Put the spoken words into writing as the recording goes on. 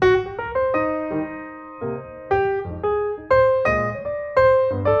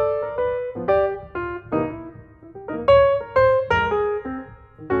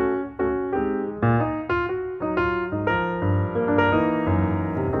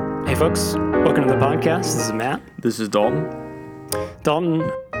folks. Welcome to the podcast. This is Matt. This is Dalton.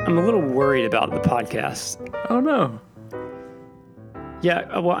 Dalton, I'm a little worried about the podcast. Oh, no.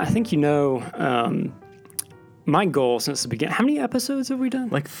 Yeah, well, I think my goal since the beginning. How many episodes have we done?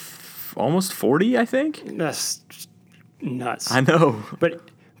 Like almost 40, I think? That's nuts. I know. But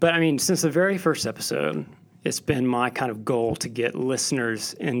I mean, since the very first episode, it's been my kind of goal to get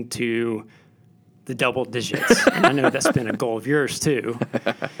listeners into the double digits. And I know that's been a goal of yours too.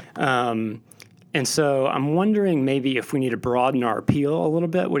 And so I'm wondering maybe if we need to broaden our appeal a little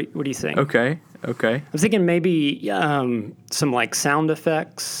bit. What do you think? Okay. I'm thinking maybe some like sound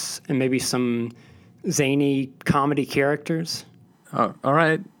effects and maybe some zany comedy characters. Oh, all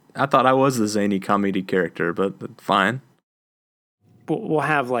right. I thought I was the zany comedy character, but fine. We'll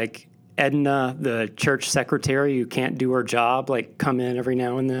have like Edna, the church secretary who can't do her job, like come in every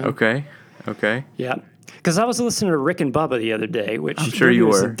now and then. Okay. Yeah. Because I was listening to Rick and Bubba the other day, which I'm sure you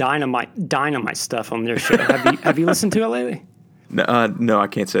were. Dynamite stuff on their show. Have you listened to it lately? No, I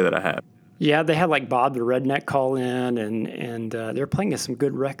can't say that I have. Yeah, they had like Bob the Redneck call in, and they're playing us some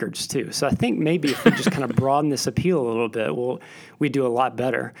good records too. So I think maybe if we just kind of broaden this appeal a little bit, we do a lot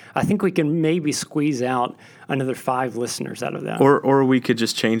better. I think we can maybe squeeze out another 5 listeners out of that. Or we could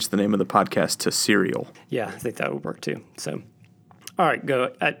just change the name of the podcast to Serial. Yeah, I think that would work too. So, all right,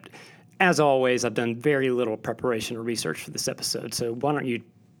 go. As always, I've done very little preparation or research for this episode. So why don't you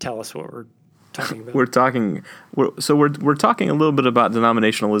tell us what we're talking about? We're talking a little bit about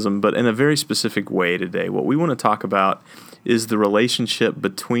denominationalism, but in a very specific way today. What we want to talk about is the relationship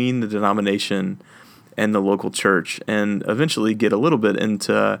between the denomination and the local church, and eventually get a little bit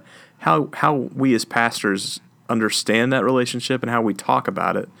into how we as pastors understand that relationship and how we talk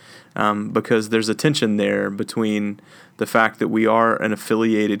about it, because there's a tension there between the fact that we are an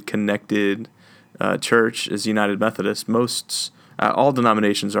affiliated, connected church as United Methodist. All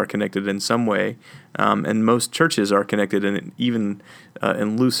denominations are connected in some way, and most churches are connected even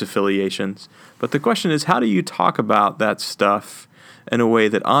in loose affiliations. But the question is, how do you talk about that stuff in a way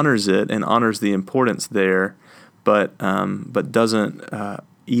that honors it and honors the importance there, but doesn't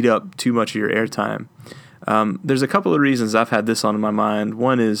eat up too much of your airtime? There's a couple of reasons I've had this on my mind.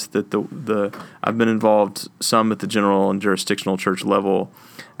 One is that I've been involved some at the general and jurisdictional church level,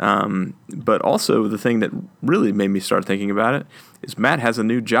 but also the thing that really made me start thinking about it is Matt has a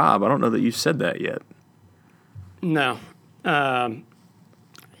new job. I don't know that you've said that yet. No.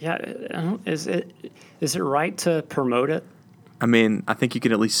 Is it right to promote it? I mean, I think you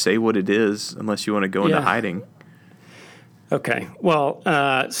can at least say what it is, unless you want to go into hiding. Okay. Well,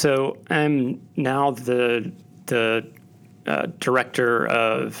 so I'm now the director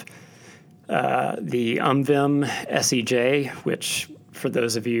of the UMVM SEJ, which for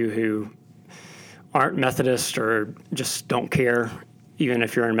those of you who aren't Methodist or just don't care, even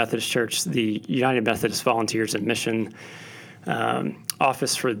if you're in a Methodist church, the United Methodist Volunteers and Mission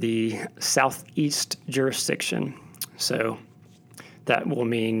Office for the Southeast jurisdiction. So that will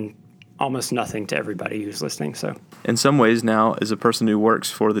mean almost nothing to everybody who's listening. So, in some ways, now as a person who works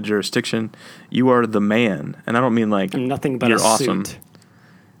for the jurisdiction, you are the man, and I don't mean like I'm nothing but you're a awesome. Suit.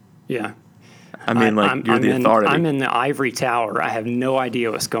 Yeah, I mean you're the authority. I'm in the ivory tower. I have no idea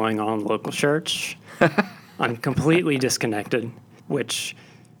what's going on in the local church. I'm completely disconnected, which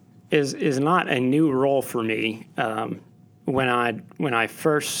is not a new role for me. When I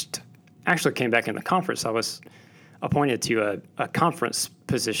first actually came back in the conference, I was appointed to a conference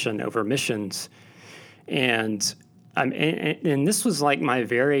position over missions, and this was like my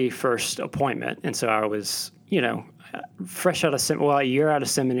very first appointment, and so I was, fresh out of a year out of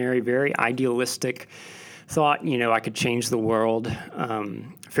seminary, very idealistic, thought I could change the world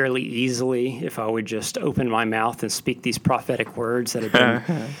fairly easily if I would just open my mouth and speak these prophetic words that had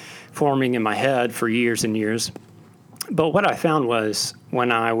been forming in my head for years and years. But what I found was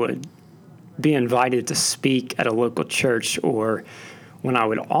when I would be invited to speak at a local church, or when I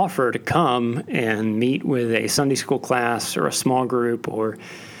would offer to come and meet with a Sunday school class or a small group or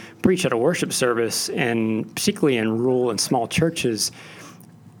preach at a worship service, and particularly in rural and small churches,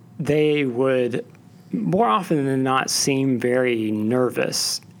 they would more often than not seem very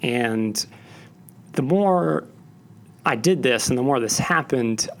nervous. And the more I did this and the more this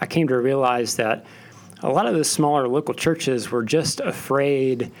happened, I came to realize that a lot of the smaller local churches were just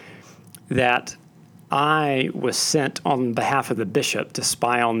afraid that I was sent on behalf of the bishop to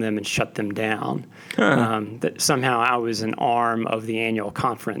spy on them and shut them down. That somehow I was an arm of the annual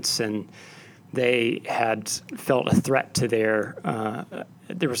conference, and they had felt a threat to there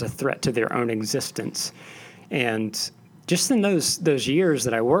was a threat to their own existence. And just in those years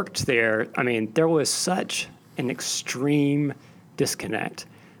that I worked there, I mean, there was such an extreme disconnect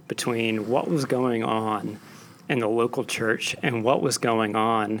between what was going on in the local church and what was going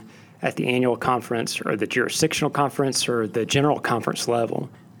on at the annual conference or the jurisdictional conference or the general conference level.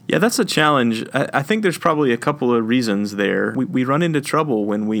 Yeah, that's a challenge. I think there's probably a couple of reasons there. We run into trouble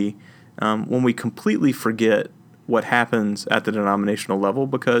when we completely forget what happens at the denominational level,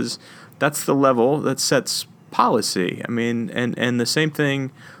 because that's the level that sets policy. I mean, and the same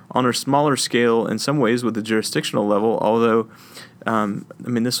thing on a smaller scale in some ways with the jurisdictional level, although,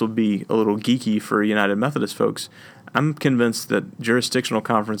 this will be a little geeky for United Methodist folks. I'm convinced that jurisdictional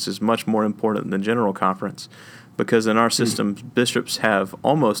conference is much more important than general conference, because in our system, bishops have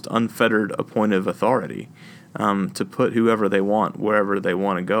almost unfettered appointive authority to put whoever they want wherever they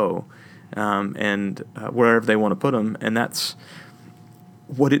want to go, and wherever they want to put them, and that's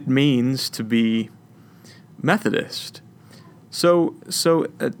what it means to be Methodist. So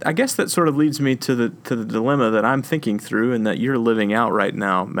I guess that sort of leads me to the dilemma that I'm thinking through, and that you're living out right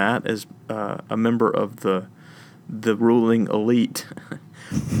now, Matt, as a member of the ruling elite.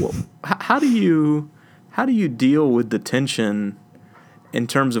 Well, how do you deal with the tension in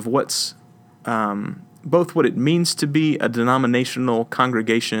terms of what's both what it means to be a denominational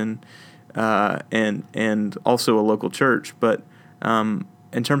congregation and also a local church, but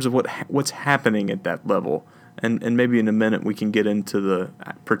in terms of what's happening at that level? And maybe in a minute we can get into the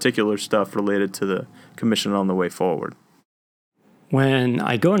particular stuff related to the commission on the way forward. When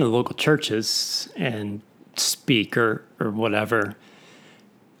I go into local churches and speak or whatever,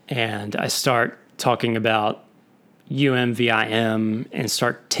 and I start talking about UMVIM and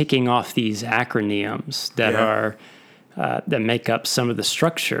start ticking off these acronyms that are that make up some of the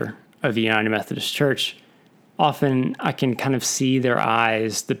structure of the United Methodist Church, often I can kind of see their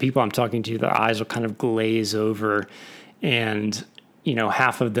eyes, the people I'm talking to, their eyes will kind of glaze over, and,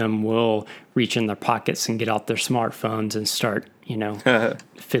 half of them will reach in their pockets and get out their smartphones and start,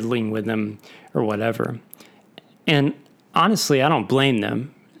 fiddling with them or whatever. And honestly, I don't blame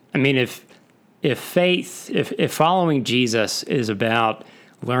them. I mean, if following Jesus is about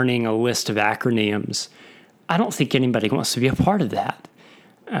learning a list of acronyms, I don't think anybody wants to be a part of that.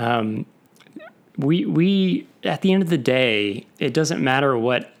 We at the end of the day, it doesn't matter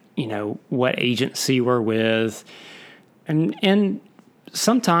what agency we're with, and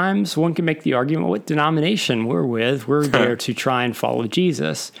sometimes one can make the argument what denomination we're with. We're there to try and follow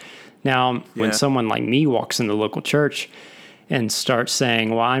Jesus. Now, when someone like me walks in the local church and starts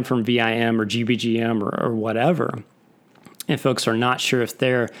saying, well, I'm from VIM or GBGM or whatever, and folks are not sure if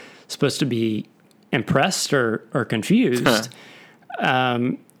they're supposed to be impressed or confused,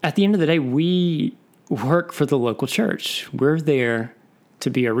 at the end of the day, we work for the local church. We're there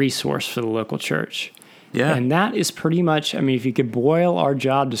to be a resource for the local church. Yeah. And that is pretty much, if you could boil our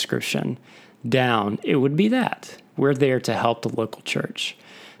job description down, it would be that. We're there to help the local church,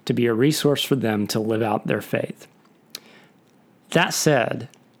 to be a resource for them to live out their faith. That said,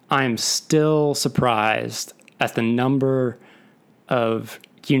 I'm still surprised at the number of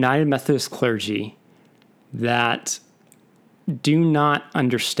United Methodist clergy that do not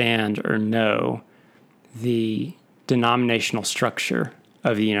understand or know the denominational structure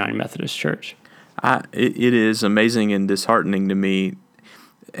of the United Methodist Church. It is amazing and disheartening to me.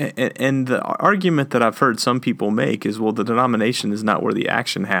 And the argument that I've heard some people make is, well, the denomination is not where the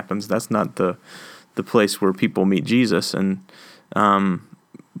action happens. That's not the place where people meet Jesus. And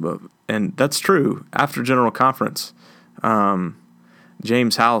that's true. After General Conference,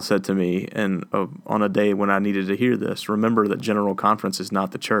 James Howell said to me, on a day when I needed to hear this, remember that General Conference is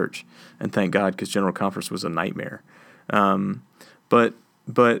not the church. And thank God, because General Conference was a nightmare. But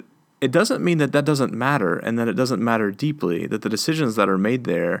it doesn't mean that doesn't matter, and that it doesn't matter deeply, that the decisions that are made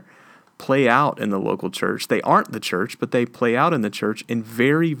there play out in the local church. They aren't the church, but they play out in the church in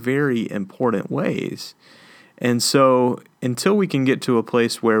very, very important ways. And so until we can get to a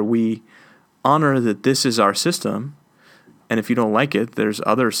place where we honor that this is our system, and if you don't like it, there's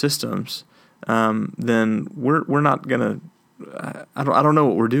other systems, then we're not going to, I don't know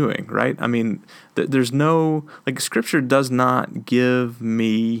what we're doing, right? There's no, Scripture does not give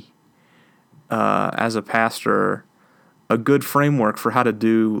me, as a pastor, a good framework for how to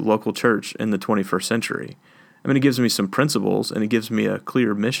do local church in the 21st century. It gives me some principles, and it gives me a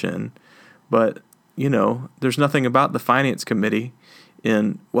clear mission, but, there's nothing about the finance committee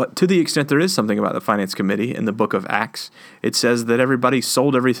to the extent there is something about the finance committee in the book of Acts. It says that everybody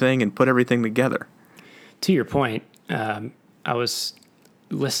sold everything and put everything together. To your point, I was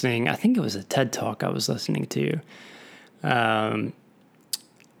listening, I think it was a TED Talk I was listening to, and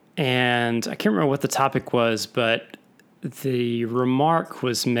I can't remember what the topic was, but the remark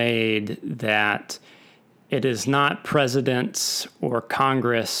was made that it is not presidents or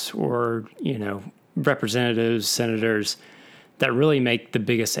Congress or, representatives, senators that really make the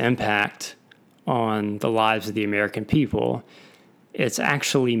biggest impact on the lives of the American people. It's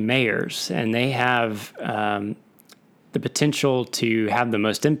actually mayors, and they have the potential to have the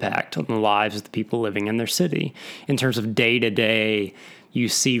most impact on the lives of the people living in their city. In terms of day-to-day, you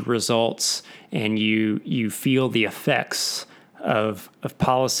see results and you feel the effects of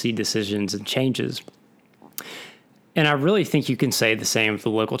policy decisions and changes. And I really think you can say the same of the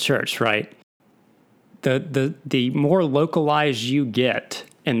local church, right? The more localized you get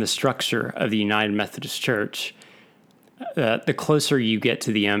in the structure of the United Methodist Church, the closer you get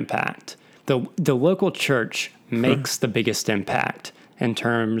to the impact. The local church makes the biggest impact in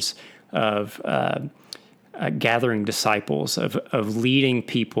terms of gathering disciples, of leading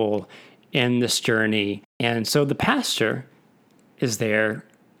people in this journey. And so the pastor is there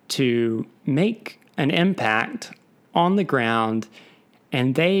to make an impact on the ground,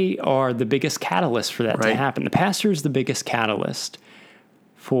 and they are the biggest catalyst for that to happen. The pastor is the biggest catalyst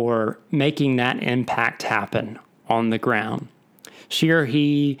for making that impact happen on the ground. She or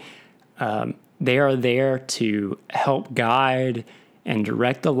he, they are there to help guide and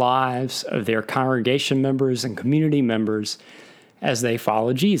direct the lives of their congregation members and community members as they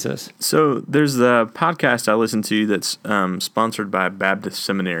follow Jesus. So there's a podcast I listen to that's sponsored by Baptist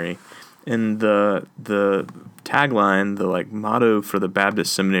Seminary, and the tagline, the motto for the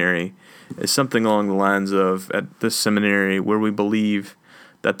Baptist Seminary, is something along the lines of, at this seminary where we believe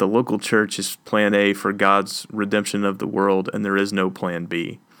that the local church is plan A for God's redemption of the world and there is no plan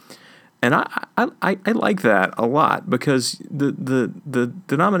B. And I like that a lot, because the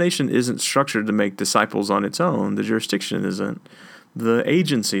denomination isn't structured to make disciples on its own. The jurisdiction isn't. The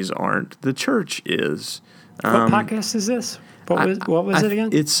agencies aren't. The church is. What podcast is this? What was it again?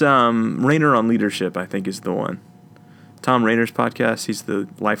 It's Rainer on Leadership, I think, is the one. Tom Rainer's podcast. He's the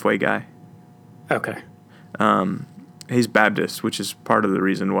Lifeway guy. Okay. He's Baptist, which is part of the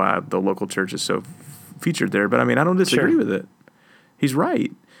reason why the local church is so featured there. But I don't disagree with it. He's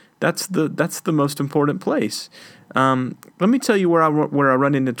right. That's the most important place. Let me tell you where I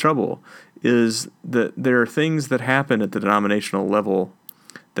run into trouble is that there are things that happen at the denominational level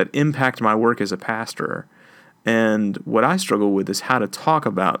that impact my work as a pastor. And what I struggle with is how to talk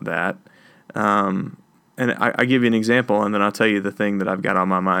about that. And I give you an example, and then I'll tell you the thing that I've got on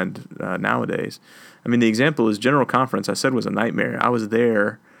my mind nowadays. The example is General Conference, I said, was a nightmare. I was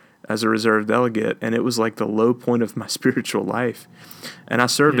there as a reserve delegate, and it was like the low point of my spiritual life. And I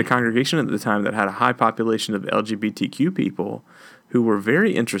served a congregation at the time that had a high population of LGBTQ people who were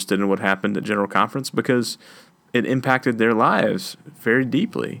very interested in what happened at General Conference because it impacted their lives very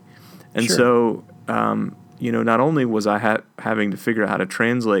deeply. And so, not only was I having to figure out how to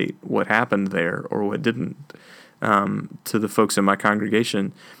translate what happened there or what didn't to the folks in my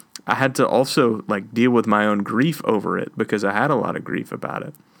congregation, I had to also deal with my own grief over it because I had a lot of grief about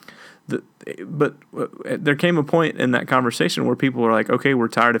it. But there came a point in that conversation where people were like, okay, we're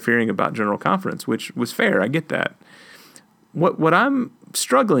tired of hearing about General Conference, which was fair. I get that. What I'm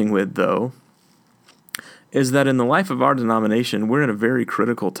struggling with, though, is that in the life of our denomination, we're in a very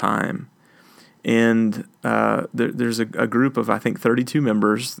critical time. And there's a group of, I think, 32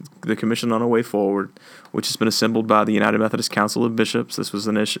 members, the Commission on a Way Forward, which has been assembled by the United Methodist Council of Bishops. This was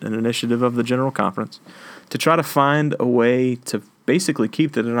an initiative of the General Conference to try to find a way to basically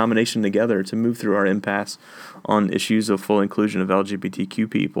keep the denomination together to move through our impasse on issues of full inclusion of LGBTQ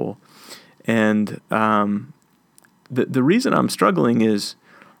people. And the reason I'm struggling is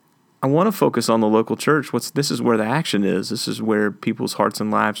I want to focus on the local church. This is where the action is. This is where people's hearts and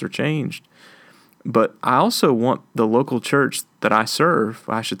lives are changed. But I also want the local church that I serve,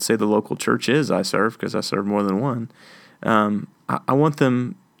 I should say the local churches I serve, because I serve more than one, I want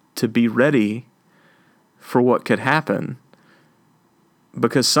them to be ready for what could happen,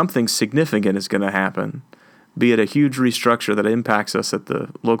 because something significant is going to happen, be it a huge restructure that impacts us at the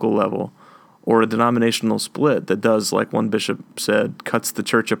local level, or a denominational split that does, like one bishop said, cuts the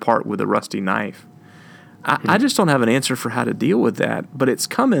church apart with a rusty knife. I just don't have an answer for how to deal with that, but it's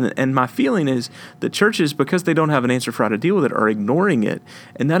coming, and my feeling is that churches, because they don't have an answer for how to deal with it, are ignoring it,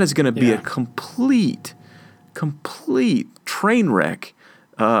 and that is going to be a complete train wreck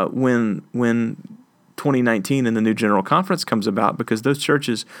when 2019 and the new General Conference comes about, because those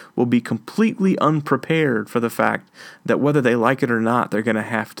churches will be completely unprepared for the fact that whether they like it or not, they're going to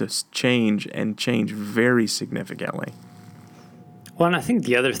have to change very significantly. Well, and I think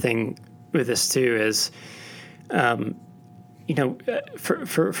the other thing with this too is,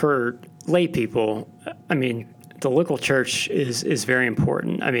 for lay people, the local church is very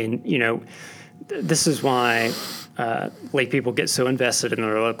important. this is why lay people get so invested in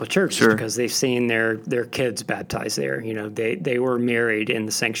their local church, Sure. because they've seen their kids baptized there. You know, they were married in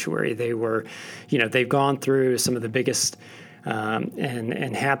the sanctuary. They were, they've gone through some of the biggest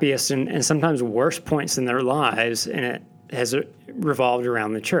and happiest and sometimes worst points in their lives, and it has revolved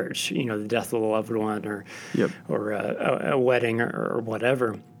around the church. The death of a loved one, or Yep. or a wedding, or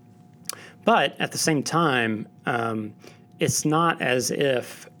whatever. But at the same time, it's not as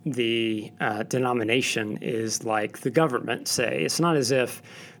if the denomination is like the government, say. It's not as if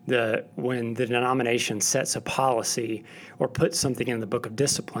when the denomination sets a policy or puts something in the book of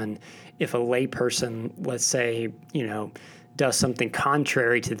discipline, if a layperson, let's say, does something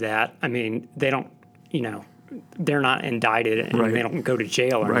contrary to that, I mean, they don't, they're not indicted and Right. they don't go to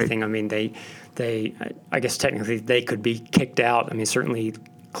jail or Right. anything. I mean, I guess technically they could be kicked out. I mean, certainly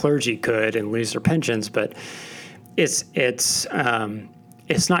clergy could and lose their pensions, but it's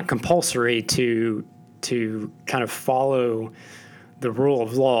not compulsory to kind of follow the rule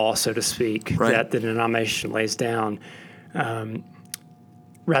of law, so to speak, Right. that the denomination lays down,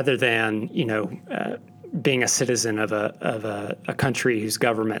 rather than being a citizen of a country whose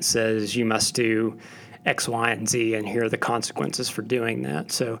government says you must do X, Y, and Z, and here are the consequences for doing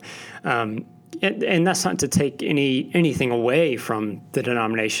that. So, and that's not to take anything away from the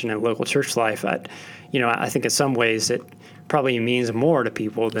denomination and local church life. I think in some ways it probably means more to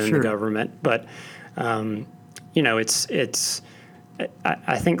people than Sure. the government. But I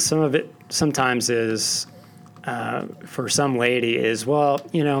think some of it sometimes is for some laity is, well,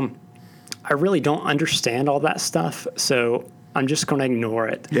 I really don't understand all that stuff, so I'm just going to ignore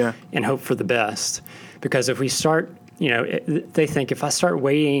it Yeah. and hope for the best. Because if we start, they think if I start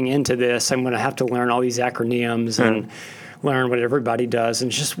wading into this, I'm going to have to learn all these acronyms and learn what everybody does, and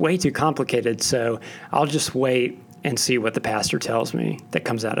it's just way too complicated. So I'll just wait and see what the pastor tells me that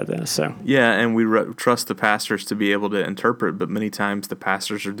comes out of this. So Yeah, and we trust the pastors to be able to interpret, but many times the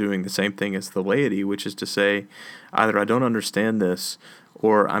pastors are doing the same thing as the laity, which is to say, either I don't understand this,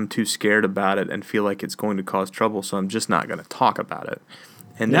 or I'm too scared about it and feel like it's going to cause trouble, so I'm just not going to talk about it.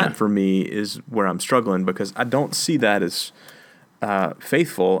 And Yeah. that, for me, is where I'm struggling, because I don't see that as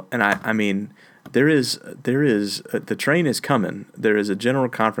faithful. And I mean, there is the train is coming. There is a general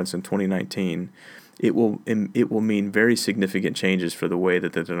conference in 2019. It will mean very significant changes for the way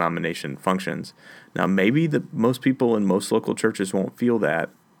that the denomination functions. Now, maybe most people in most local churches won't feel that.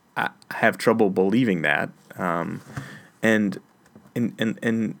 I have trouble believing that. And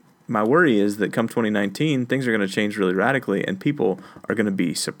my worry is that come 2019, things are going to change really radically, and people are going to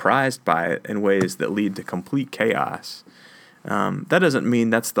be surprised by it in ways that lead to complete chaos. That doesn't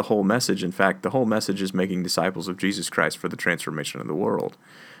mean that's the whole message. In fact, the whole message is making disciples of Jesus Christ for the transformation of the world.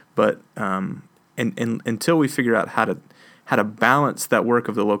 But and until we figure out how to balance that work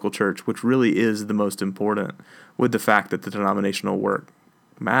of the local church, which really is the most important, with the fact that the denominational work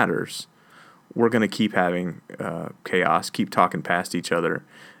matters, we're going to keep having chaos, keep talking past each other,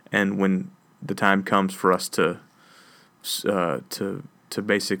 and when the time comes for us to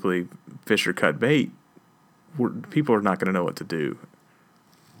basically fish or cut bait, people are not going to know what to do.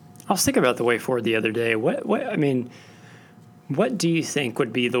 I was thinking about the way forward the other day. What do you think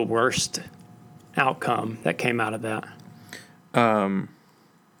would be the worst outcome that came out of that?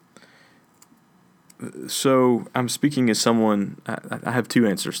 So I'm speaking as someone. I have two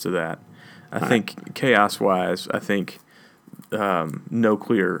answers to that. I think chaos-wise, I think no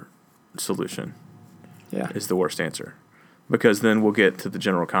clear solution is the worst answer, because then we'll get to the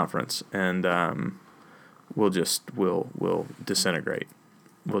general conference and we'll disintegrate.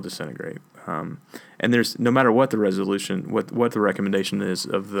 We'll disintegrate. And there's, no matter what the resolution, what the recommendation is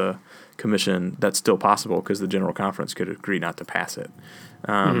of the commission, that's still possible, because the general conference could agree not to pass it.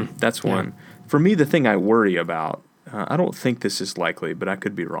 That's one. Yeah. For me, the thing I worry about, I don't think this is likely, but I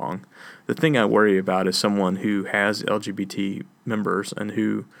could be wrong. The thing I worry about is someone who has LGBT members and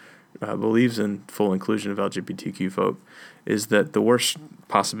who believes in full inclusion of LGBTQ folk, is that the worst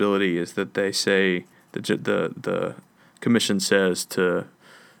possibility is that they say, the commission says to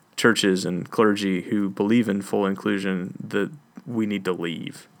churches and clergy who believe in full inclusion that we need to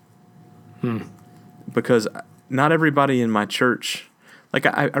leave. Because not everybody in my church, like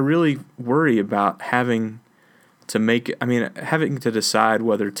I really worry about having to decide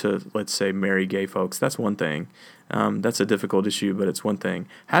whether to, let's say, marry gay folks. That's one thing. That's a difficult issue, but it's one thing.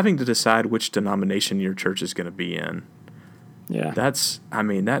 Having to decide which denomination your church is going to be in. Yeah.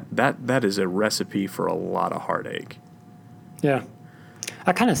 That is a recipe for a lot of heartache. Yeah.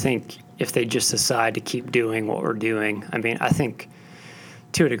 I kind of think if they just decide to keep doing what we're doing, I think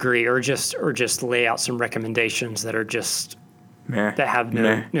to a degree, or just lay out some recommendations that are just Meh. that have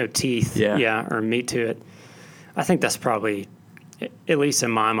Meh. no teeth, Yeah. or meat to it. I think that's probably, at least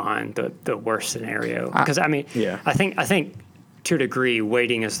in my mind, the worst scenario. Because yeah. I think to a degree,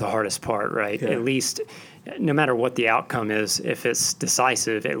 waiting is the hardest part, right? Yeah. At least, no matter what the outcome is, if it's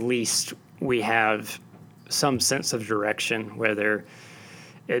decisive, at least we have some sense of direction, whether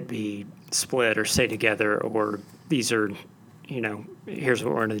it be split or stay together, or these are, here's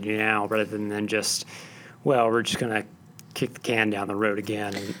what we're going to do now, rather than just, well, we're just going to kick the can down the road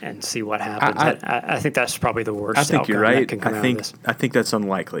again and see what happens. I think that's probably the worst. I think outcome you're right. That can come out of this. I think that's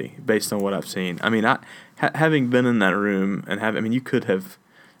unlikely based on what I've seen. I mean, having been in that room and you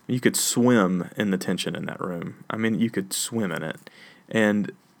could swim in the tension in that room. I mean, you could swim in it,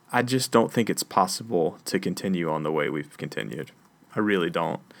 and I just don't think it's possible to continue on the way we've continued. I really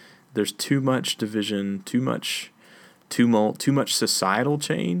don't. There's too much division, too much tumult, too much societal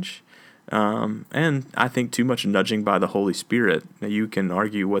change. And I think too much nudging by the Holy Spirit. Now, you can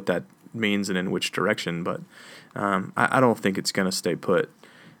argue what that means and in which direction, but I don't think it's going to stay put.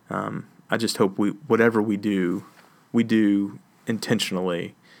 I just hope whatever we do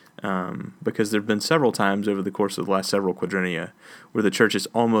intentionally, because there have been several times over the course of the last several quadrennia where the church is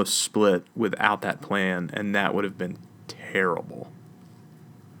almost split without that plan, and that would have been terrible.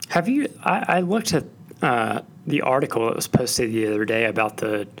 Have you? I looked at the article that was posted the other day about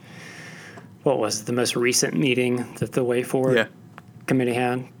the most recent meeting that the Way Forward committee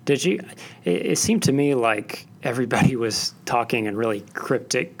had. Did you? It seemed to me like everybody was talking in really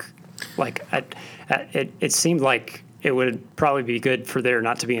cryptic. Like it seemed like it would probably be good for there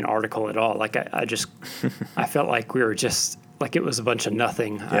not to be an article at all. Like I felt like we were just like it was a bunch of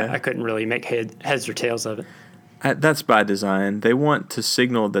nothing. Yeah. I couldn't really make heads or tails of it. That's by design. They want to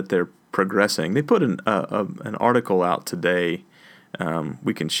signal that they're progressing. They put an article out today.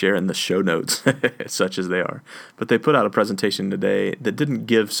 We can share in the show notes, such as they are. But they put out a presentation today that didn't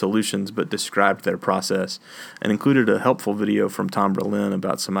give solutions but described their process and included a helpful video from Tom Berlin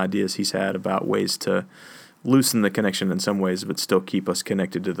about some ideas he's had about ways to loosen the connection in some ways but still keep us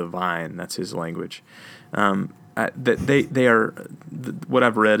connected to the vine. That's his language. They are. What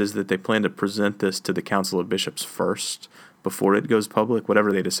I've read is that they plan to present this to the Council of Bishops first before it goes public,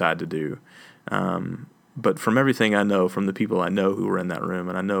 whatever they decide to do. But from everything I know, from the people I know who were in that room,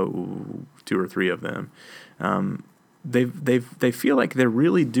 and I know 2 or 3 of them, they feel like they're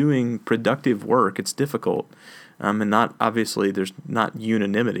really doing productive work. It's difficult, and not obviously there's not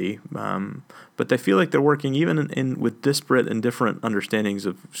unanimity, but they feel like they're working even with disparate and different understandings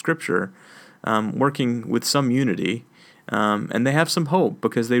of Scripture, working with some unity, and they have some hope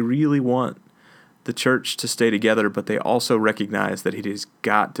because they really want the church to stay together, but they also recognize that it has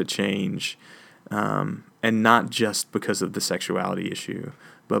got to change. And not just because of the sexuality issue,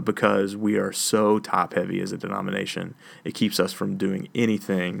 but because we are so top-heavy as a denomination, it keeps us from doing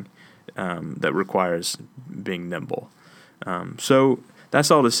anything that requires being nimble. So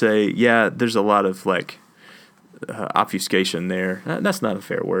that's all to say, yeah, there's a lot of obfuscation there. That's not a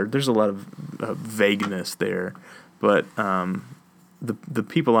fair word. There's a lot of vagueness there, but the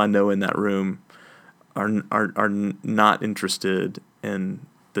people I know in that room are not interested in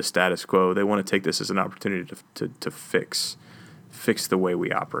the status quo. They want to take this as an opportunity to fix the way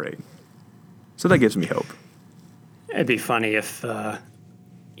we operate. So that gives me hope. It'd be funny if,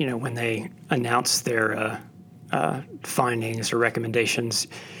 when they announce their findings or recommendations,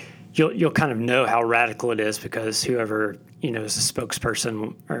 you'll kind of know how radical it is because whoever is a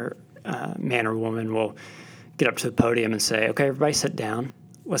spokesperson or man or woman will get up to the podium and say, "Okay, everybody, sit down.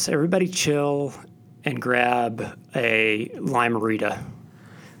 Let's everybody chill and grab a Lime-A-Rita."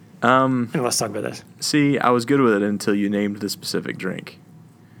 And let's talk about this. See, I was good with it until you named the specific drink.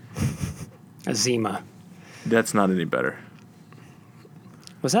 A Zima. That's not any better.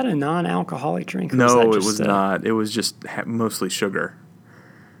 Was that a non-alcoholic drink? No, it was not. It was just mostly sugar.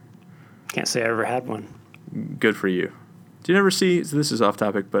 Can't say I ever had one. Good for you. Do you ever see, so this is off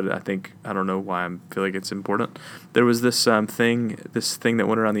topic, but I don't know why I feel like it's important. There was this thing that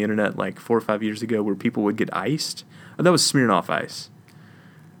went around the internet like 4 or 5 years ago where people would get iced. Oh, that was Smirnoff Ice.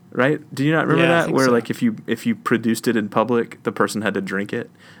 Right? Do you not remember that? Where so. if you produced it in public, the person had to drink it,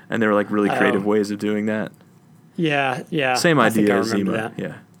 and there were really creative ways of doing that. Yeah. Same idea as Zima.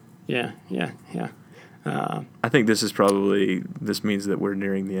 That. Yeah. I think this means that we're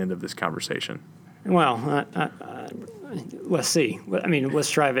nearing the end of this conversation. Well, let's see. I mean,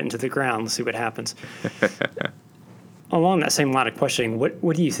 let's drive it into the ground. Let's see what happens. Along that same line of questioning,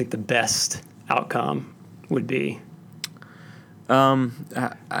 what do you think the best outcome would be? My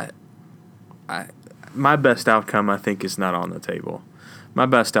best outcome, I think, is not on the table. My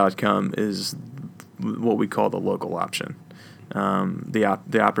best outcome is what we call the local option.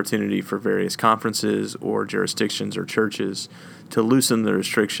 the opportunity for various conferences or jurisdictions or churches to loosen the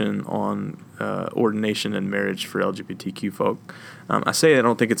restriction on ordination and marriage for LGBTQ folk. I say I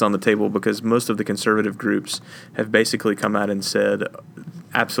don't think it's on the table because most of the conservative groups have basically come out and said,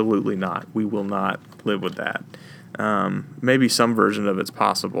 absolutely not. We will not live with that. Maybe some version of it's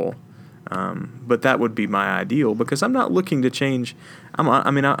possible. But that would be my ideal because I'm not looking to change. I'm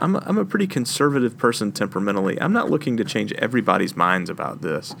a pretty conservative person temperamentally. I'm not looking to change everybody's minds about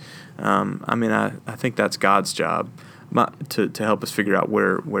this. I think that's God's job to help us figure out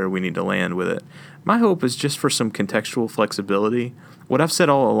where we need to land with it. My hope is just for some contextual flexibility. What I've said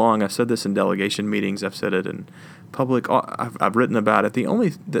all along, I've said this in delegation meetings, I've said it in public, I've written about it.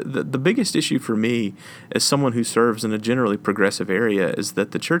 The biggest issue for me as someone who serves in a generally progressive area is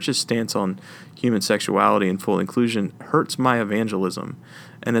that the church's stance on human sexuality and full inclusion hurts my evangelism.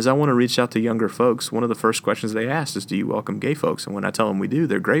 And as I want to reach out to younger folks, one of the first questions they ask is, do you welcome gay folks? And when I tell them we do,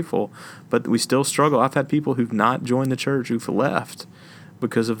 they're grateful, but we still struggle. I've had people who've not joined the church who've left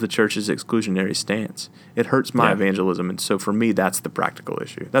because of the church's exclusionary stance. It hurts my evangelism, and so for me, that's the practical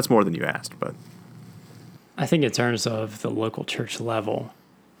issue. That's more than you asked, but I think in terms of the local church level,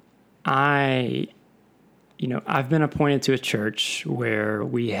 I've been appointed to a church where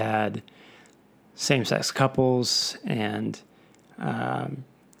we had same-sex couples and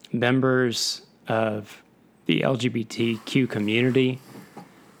members of the LGBTQ community.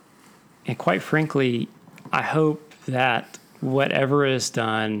 And quite frankly, I hope that whatever is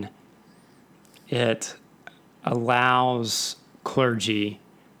done, it allows clergy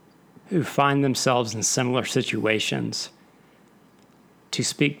who find themselves in similar situations to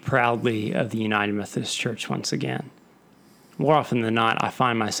speak proudly of the United Methodist Church once again. More often than not, I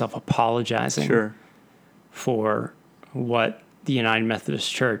find myself apologizing for what the United Methodist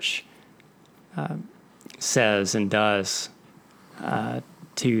Church says and does to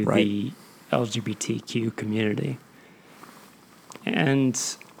the LGBTQ community. And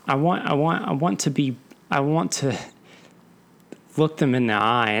I want to look them in the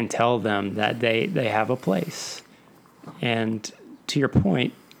eye and tell them that they have a place. And to your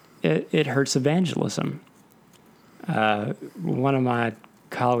point, it hurts evangelism. One of my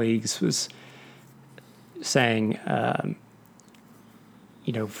colleagues was saying,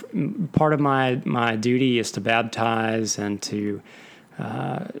 part of my duty is to baptize and to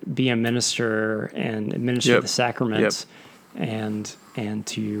be a minister and administer the sacraments and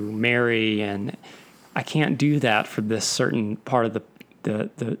to marry, and I can't do that for this certain part of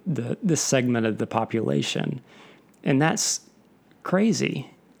this segment of the population, and that's crazy.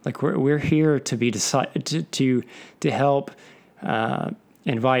 Like we're here to be to help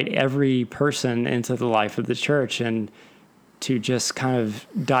invite every person into the life of the church, and to just kind of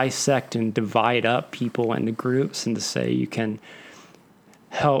dissect and divide up people into groups, and to say you can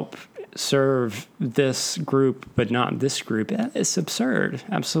help serve this group but not this group. It's absurd.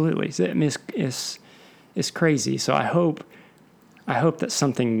 Absolutely. I mean, it's crazy. So I hope that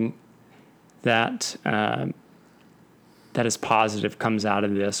something that is positive comes out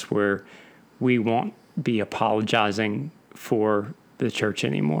of this, where we won't be apologizing for the church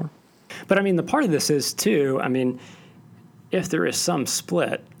anymore. But I mean, the part of this is too, I mean, if there is some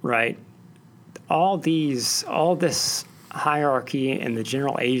split, right, all this hierarchy in the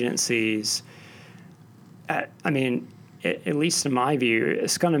general agencies, at least in my view,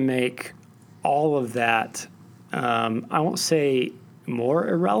 it's going to make all of that, I won't say more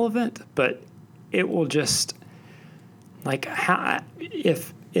irrelevant, but it will just, like,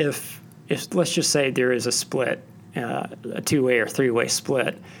 if let's just say there is a split, a two-way or three-way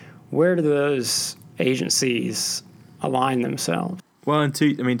split, where do those agencies align themselves? Well, and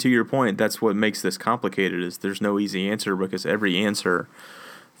to your point, that's what makes this complicated. Is there's no easy answer, because every answer,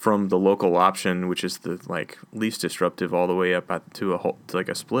 from the local option, which is the least disruptive, all the way up to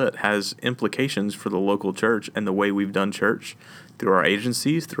a split, has implications for the local church and the way we've done church through our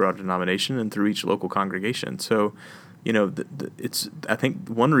agencies, through our denomination, and through each local congregation. So, it's I think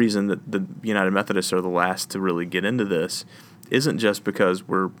one reason that the United Methodists are the last to really get into this isn't just because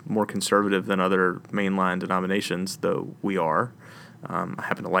we're more conservative than other mainline denominations, though we are. I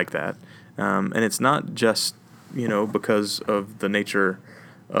happen to like that. And it's not just, because of the nature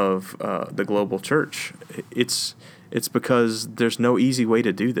of the global church. It's because there's no easy way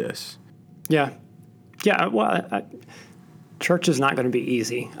to do this. Yeah. Yeah, well, church is not going to be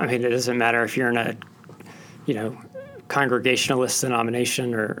easy. I mean, it doesn't matter if you're in a, congregationalist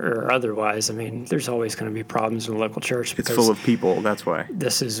denomination or otherwise. I mean, there's always going to be problems in the local church. It's full of people, that's why.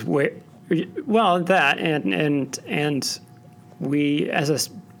 This is where, that and we, as I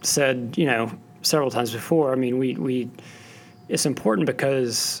said, several times before, I mean, we it's important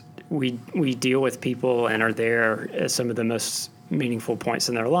because we deal with people and are there at some of the most meaningful points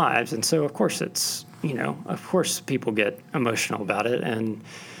in their lives, and so of course of course people get emotional about it, and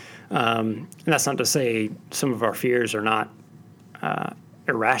that's not to say some of our fears are not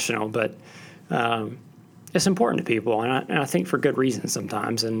irrational, but it's important to people, and I think for good reasons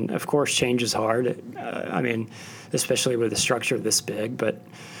sometimes. And of course, change is hard. Especially with a structure this big. But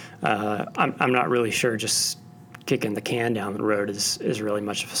I'm not really sure just kicking the can down the road is really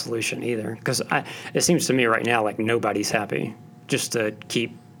much of a solution either. Because it seems to me right now like nobody's happy just to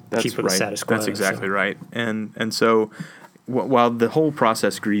keep with the status quo. That's exactly right. And so while the whole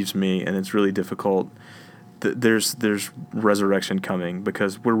process grieves me and it's really difficult, there's resurrection coming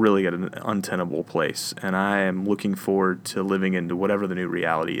because we're really at an untenable place, and I am looking forward to living into whatever the new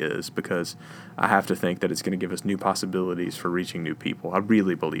reality is, because I have to think that it's going to give us new possibilities for reaching new people. I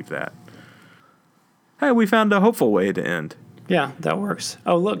really believe that. Hey, we found a hopeful way to end. Yeah, that works.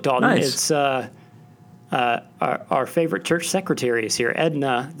 Oh, look, Dalton, nice. It's our favorite church secretary is here,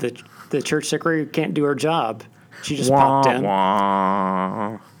 Edna, the church secretary who can't do her job. She just popped in.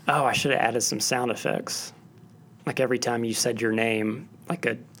 Wah. Oh, I should have added some sound effects. Like every time you said your name, like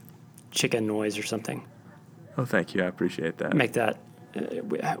a chicken noise or something. Oh, thank you. I appreciate that. Make that.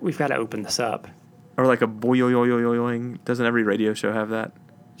 We've got to open this up. Or like a boing. Doesn't every radio show have that?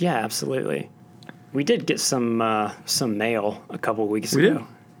 Yeah, absolutely. We did get some mail a couple of weeks ago. We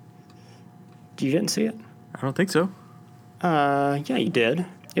did? You didn't see it? I don't think so. Yeah, you did.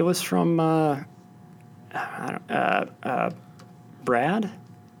 It was from Brad.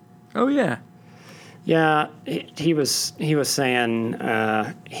 Oh yeah. Yeah, he was saying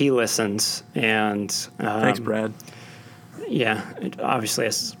he listens, and Thanks, Brad. Yeah, it obviously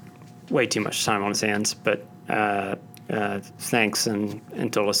has way too much time on his hands, but thanks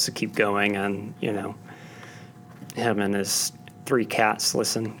and told us to keep going, and him and his 3 cats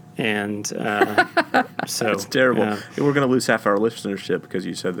listen, and so it's terrible. We're going to lose half our listenership because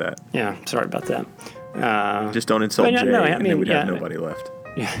you said that. Yeah, sorry about that. Just don't insult Jay, and then we'd have nobody left.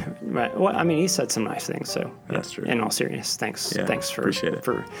 Yeah, right. Well, I mean, he said some nice things, so that's true. In all seriousness, thanks for appreciate it.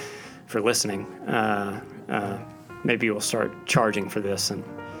 for listening. Maybe we'll start charging for this and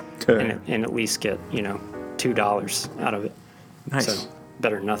at least get $2 out of it. Nice. So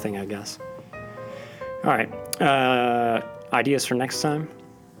better than nothing, I guess. All right. Ideas for next time?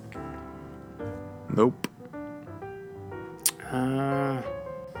 Nope. I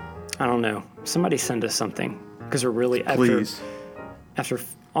don't know. Somebody send us something, because we're really after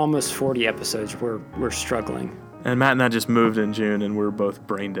almost 40 episodes, we're struggling. And Matt and I just moved in June, and we're both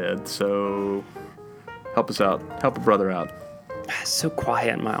brain dead. So help us out. Help a brother out. It's so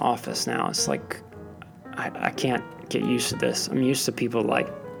quiet in my office now. It's like I can't get used to this. I'm used to people like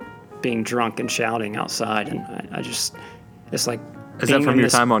being drunk and shouting outside, and I just it's like. Is that from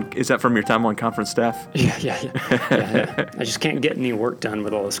your time on conference staff? Yeah. I just can't get any work done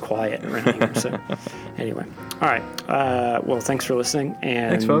with all this quiet around here. So, anyway, all right. Well, thanks for listening,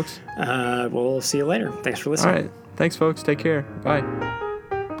 and thanks, folks. We'll see you later. Thanks for listening. All right. Thanks, folks. Take care. Bye.